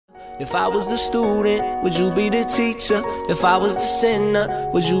If I was the student, would you be the teacher? If I was the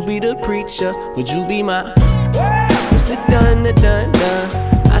sinner, would you be the preacher? Would you be my was the done?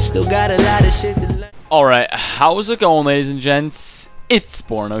 I still got a lot of shit to learn. Alright, how's it going, ladies and gents? It's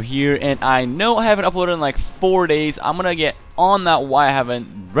Sporno here, and I know I haven't uploaded in like 4 days. I'm gonna get on that why I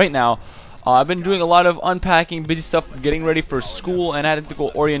haven't right now. I've been doing a lot of unpacking, busy stuff, getting ready for school, and I had to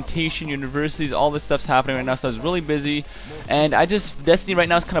go orientation, universities, all this stuff's happening right now, so I was really busy. And Destiny right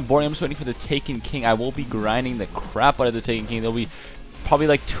now is kind of boring. I'm just waiting for the Taken King. I will be grinding the crap out of the Taken King. There'll be probably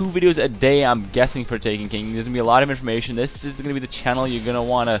like 2 videos a day, I'm guessing, for Taken King. There's gonna be a lot of information. This is gonna be the channel you're gonna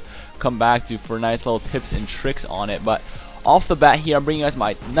want to come back to for nice little tips and tricks on it. But off the bat here, I'm bringing you guys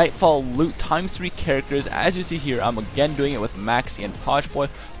my Nightfall loot ×3 characters. As you see here, I'm again doing it with Maxi and Poshboy.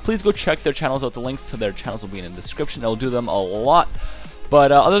 Please go check their channels out. The links to their channels will be in the description. I'll do them a lot.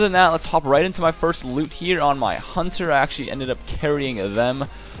 But other than that, let's hop right into my first loot here on my Hunter. I actually ended up carrying them.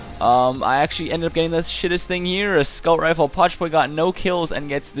 I actually ended up getting this shittest thing here, a scout rifle. Pochboy got no kills and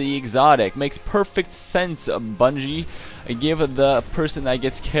gets the exotic. Makes perfect sense, Bungie. Give the person that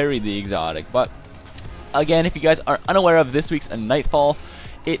gets carried the exotic. But again, if you guys are unaware of this week's Nightfall,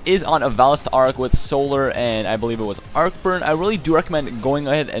 it is on a Valist Arc with Solar and I believe it was Arcburn. I really do recommend going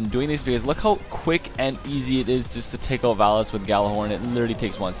ahead and doing this because look how quick and easy it is just to take out Valist with Galahorn. It literally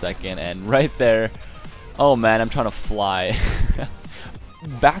takes 1 second, and right there, oh man, I'm trying to fly.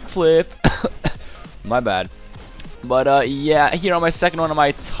 Backflip. My bad. But yeah, here on my second one on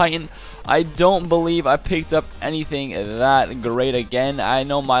my Titan, I don't believe I picked up anything that great again. I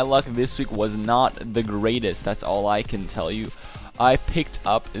know my luck this week was not the greatest, that's all I can tell you. I picked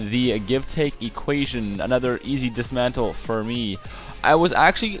up the give-take equation, another easy dismantle for me. I was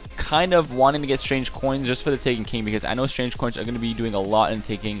actually kind of wanting to get strange coins just for the Taken King because I know strange coins are going to be doing a lot in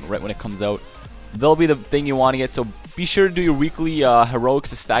Taking right when it comes out. They'll be the thing you want to get, so be sure to do your weekly heroics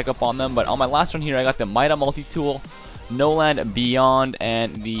to stack up on them. But on my last one here, I got the Mida multi-tool, No Land Beyond,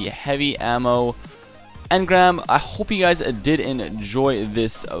 and the heavy ammo engram. I hope you guys did enjoy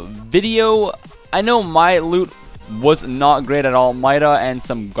this video. I know my loot was not great at all. Mida and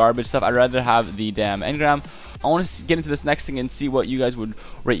some garbage stuff. I'd rather have the damn engram. I want to get into this next thing and see what you guys would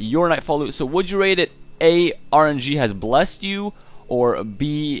rate your Nightfall loot. So would you rate it A, RNG has blessed you, or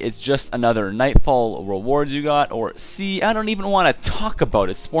B, it's just another Nightfall rewards you got, or C, I don't even want to talk about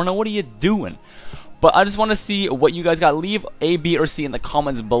it. Sporno, what are you doing? But I just want to see what you guys got. Leave A, B, or C in the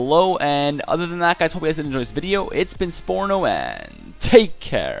comments below. And other than that, guys, hope you guys did enjoy this video. It's been Sporno, and take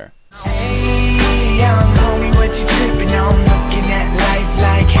care. Hey, young homie, what you tripping on? Looking at life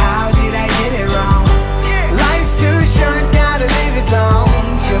like, how did I get it wrong? Life's too short, gotta live it long.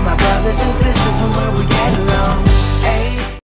 To my brothers and sisters from where we get along.